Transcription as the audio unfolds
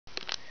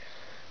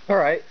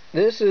Alright,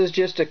 this is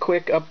just a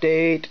quick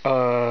update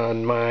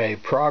on my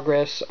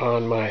progress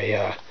on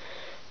my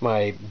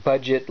my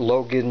budget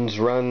Logan's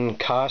Run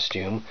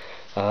costume.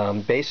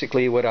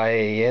 Basically what I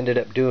ended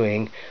up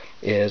doing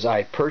is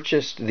I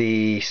purchased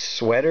the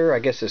sweater. I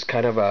guess it's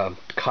kind of a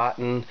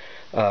cotton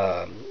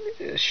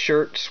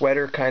shirt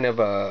sweater, kind of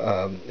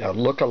a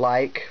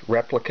look-alike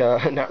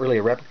replica, not really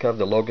a replica of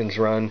the Logan's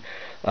Run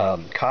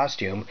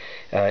costume.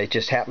 It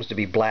just happens to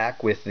be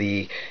black with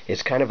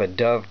it's kind of a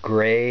dove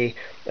gray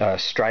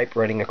stripe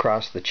running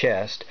across the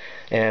chest,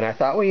 and I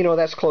thought, well, you know,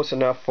 that's close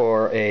enough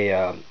for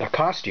a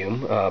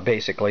costume,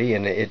 basically,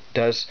 and it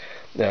does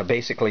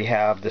basically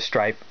have the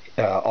stripe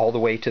all the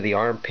way to the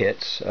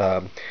armpits,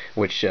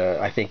 which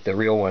I think the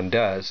real one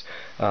does.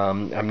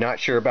 I'm not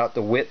sure about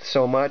the width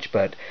so much,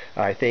 but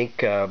I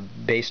think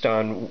based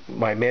on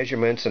my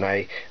measurements, and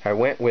I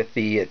went with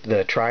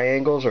the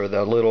triangles, or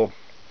the little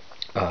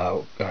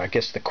I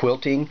guess the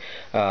quilting.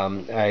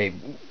 I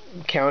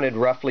counted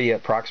roughly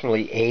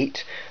approximately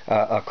 8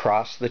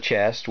 across the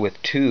chest,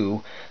 with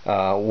 2,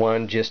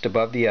 one just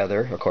above the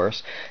other, of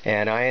course,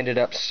 and I ended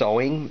up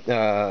sewing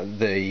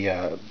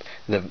the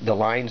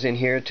lines in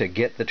here to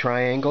get the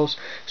triangles.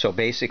 So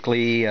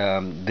basically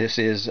this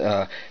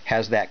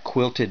has that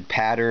quilted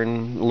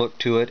pattern look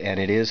to it, and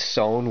it is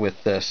sewn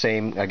with the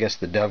same, I guess,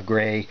 the dove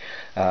gray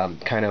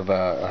kind of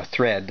a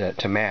thread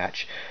to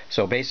match.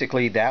 So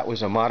basically that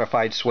was a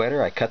modified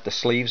sweater. I cut the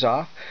sleeves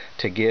off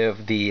to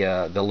give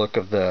the look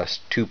of the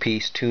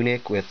two-piece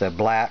tunic with a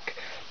black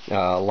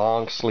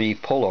long sleeve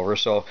pullover.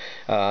 So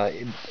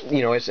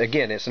you know,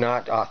 it's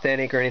not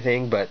authentic or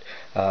anything, but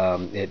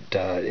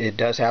it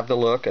does have the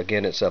look.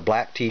 Again, it's a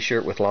black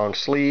t-shirt with long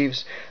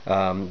sleeves.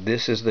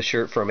 This is the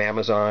shirt from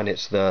Amazon.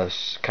 It's the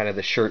kind of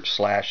the shirt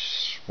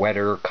slash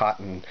sweater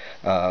cotton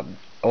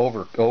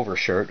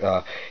overshirt.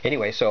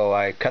 Anyway, so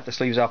I cut the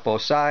sleeves off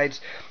both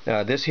sides.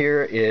 This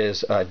here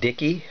is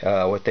Dickie,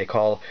 what they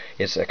call,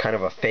 it's a kind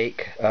of a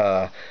fake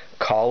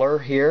collar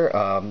here.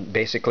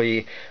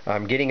 Basically,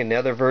 I'm getting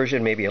another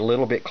version, maybe a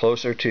little bit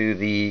closer to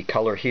the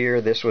color here.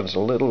 This one's a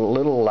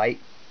little light,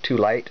 too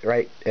light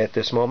right at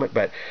this moment,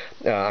 but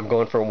I'm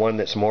going for one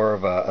that's more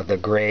of the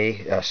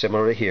gray,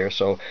 similar to here.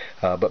 So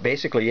but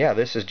basically, yeah,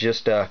 this is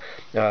just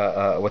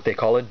what they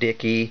call a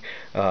Dickie.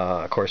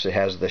 Of course, it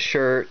has the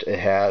shirt, it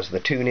has the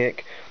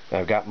tunic.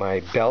 I've got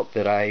my belt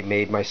that I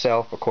made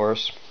myself, of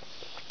course.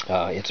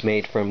 It's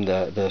made from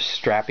the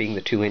strapping,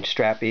 the 2-inch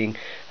strapping.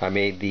 I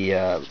made the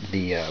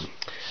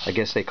I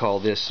guess they call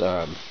this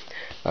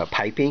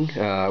piping,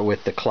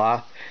 with the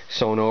cloth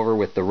sewn over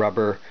with the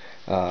rubber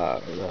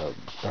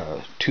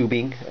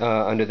tubing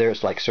under there.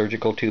 It's like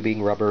surgical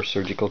tubing, rubber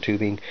surgical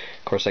tubing.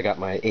 Of course, I got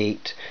my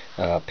 8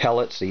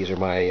 pellets. These are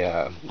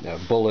my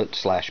bullet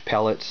slash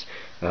pellets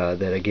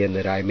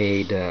that I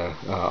made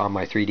on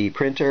my 3D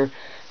printer.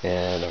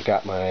 And I've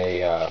got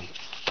my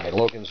my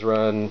Logan's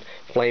Run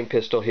flame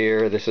pistol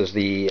here. This is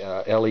the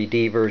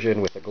LED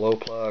version with a glow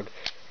plug,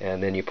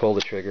 and then you pull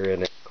the trigger,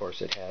 and of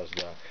course it has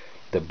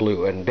the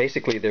blue. And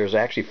basically there's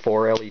actually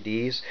 4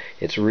 LEDs.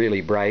 It's really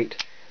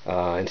bright.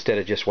 Instead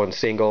of just one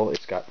single,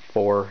 it's got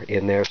 4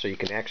 in there, so you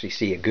can actually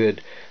see a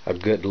good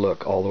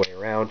look all the way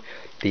around.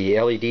 The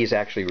LEDs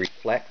actually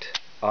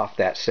reflect off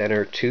that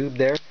center tube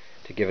there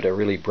to give it a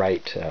really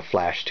bright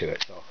flash to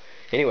it. So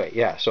anyway,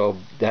 yeah, so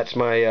that's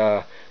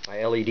my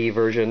my LED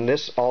version.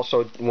 This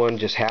also one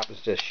just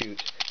happens to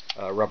shoot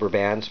rubber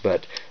bands,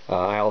 but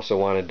I also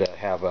wanted to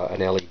have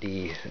an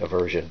LED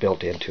version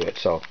built into it.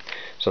 So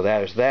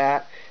that is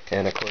that.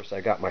 And of course,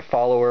 I got my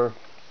follower.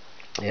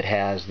 It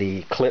has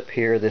the clip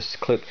here. This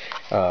clip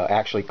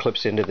actually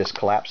clips into this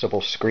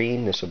collapsible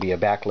screen. This will be a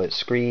backlit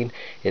screen.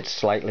 It's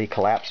slightly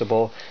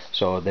collapsible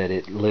so that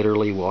it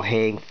literally will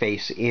hang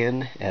face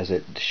in, as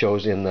it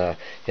shows in the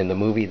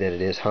movie that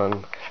it is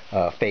hung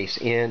face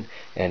in,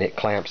 and it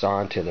clamps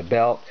onto the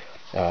belt.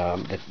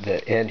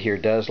 The end here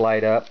does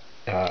light up.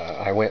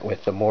 I went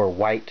with the more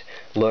white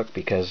look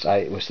because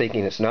I was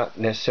thinking it's not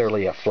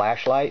necessarily a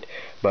flashlight,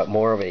 but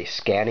more of a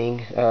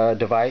scanning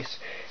device.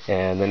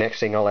 And the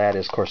next thing I'll add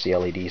is, of course, the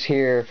LEDs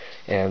here,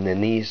 and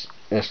then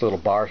this little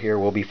bar here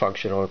will be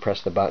functional.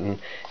 Press the button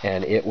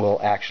and it will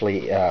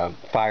actually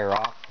fire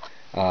off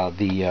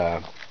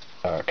the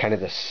kind of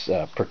this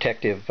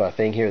protective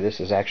thing here.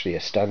 This is actually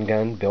a stun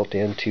gun built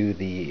into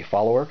the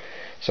follower,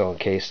 so in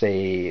case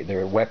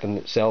their weapon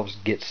itself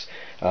gets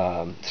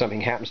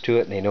something happens to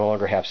it and they no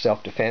longer have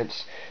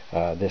self-defense,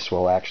 this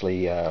will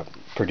actually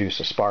produce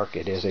a spark.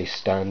 It is a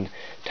stun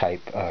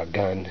type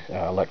gun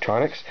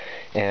electronics.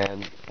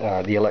 And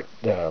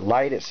the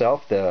light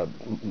itself,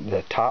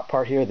 the top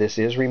part here, this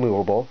is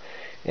removable,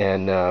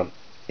 and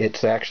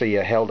it's actually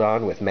held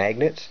on with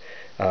magnets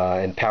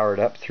and powered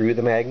up through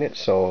the magnet.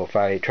 So if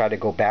I try to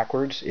go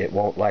backwards, it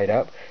won't light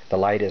up. The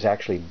light is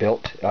actually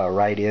built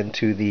right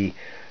into the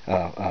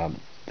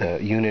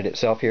unit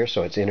itself here,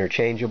 so it's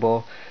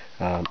interchangeable.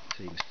 So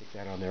you can stick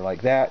that on there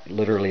like that. It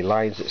literally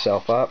lines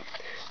itself up,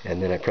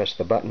 and then I press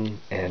the button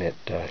and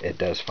it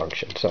does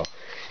function. So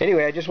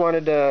anyway, I just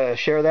wanted to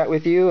share that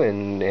with you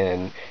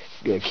and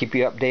keep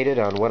you updated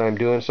on what I'm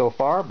doing so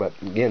far. But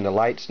again, the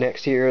lights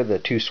next here, the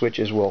 2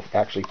 switches will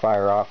actually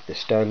fire off the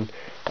stun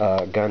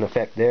gun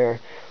effect there.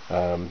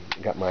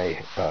 Got my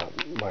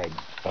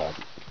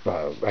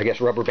I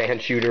guess rubber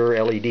band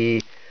shooter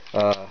LED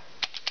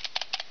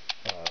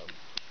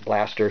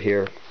blaster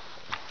here,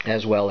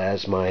 as well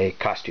as my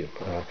costume,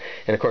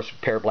 and of course a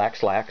pair of black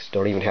slacks.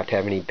 Don't even have to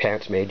have any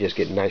pants made, just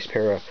get a nice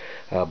pair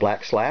of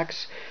black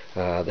slacks.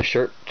 The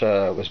shirt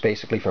was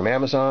basically from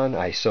Amazon.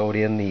 I sewed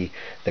in the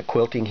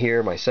quilting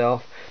here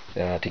myself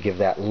to give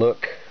that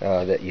look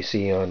that you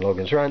see on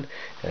Logan's Run,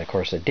 and of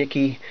course a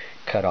Dickie,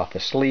 cut off the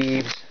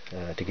sleeves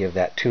to give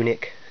that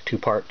tunic,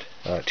 2-part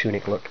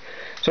tunic look.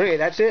 So anyway,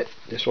 that's it.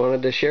 Just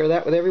wanted to share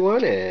that with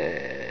everyone,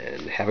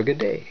 and have a good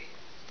day.